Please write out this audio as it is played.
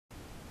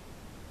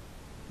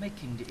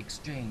Making the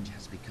exchange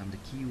has become the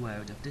key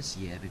word of this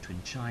year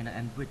between China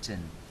and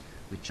Britain.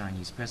 With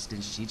Chinese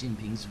President Xi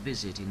Jinping's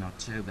visit in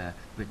October,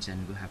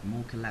 Britain will have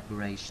more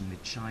collaboration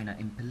with China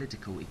in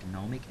political,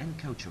 economic and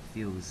cultural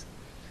fields.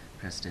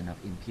 President of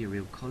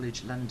Imperial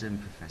College London,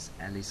 Professor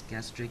Alice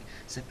Gastrick,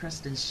 said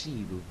President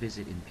Xi will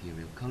visit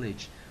Imperial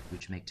College,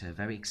 which made her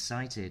very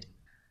excited.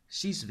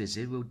 Xi's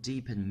visit will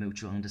deepen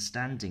mutual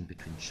understanding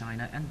between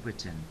China and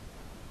Britain.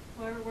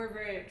 Well, we're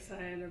very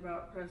excited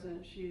about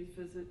President Xi's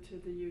visit to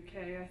the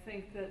UK. I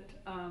think that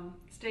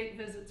state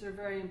visits are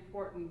very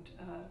important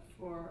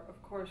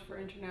of course, for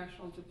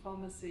international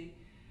diplomacy,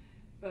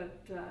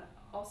 but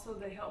also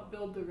they help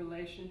build the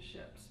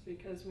relationships,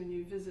 because when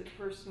you visit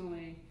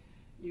personally,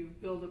 you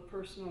build a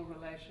personal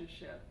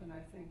relationship, and I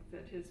think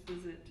that his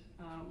visit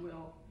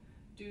will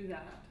do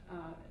that,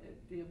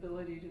 the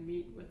ability to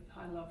meet with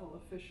high-level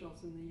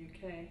officials in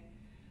the UK.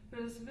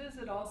 But his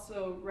visit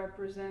also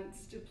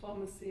represents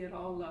diplomacy at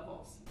all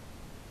levels.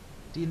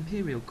 The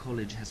Imperial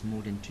College has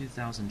more than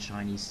 2,000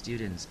 Chinese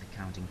students,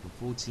 accounting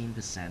for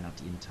 14% of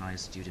the entire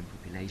student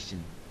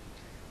population.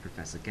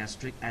 Professor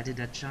Gastrick added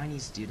that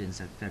Chinese students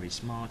are very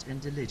smart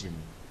and diligent.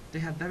 They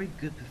have very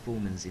good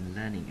performance in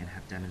learning and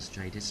have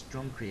demonstrated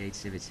strong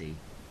creativity.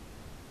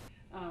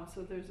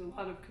 So there's a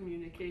lot of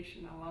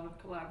communication, a lot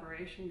of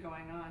collaboration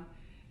going on.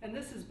 And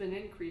this has been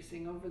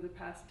increasing over the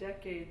past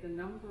decade. The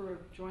number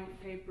of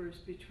joint papers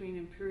between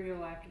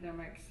imperial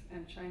academics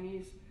and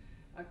Chinese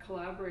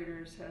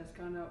collaborators has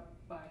gone up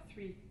by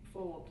three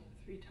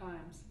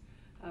times.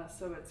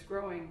 So it's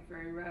growing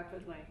very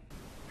rapidly.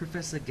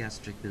 Professor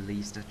Gastrick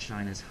believes that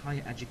China's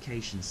higher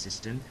education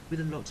system,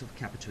 with a lot of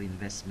capital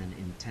investment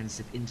in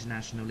intensive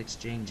international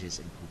exchanges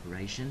and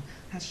cooperation,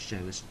 has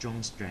shown a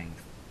strong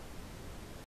strength.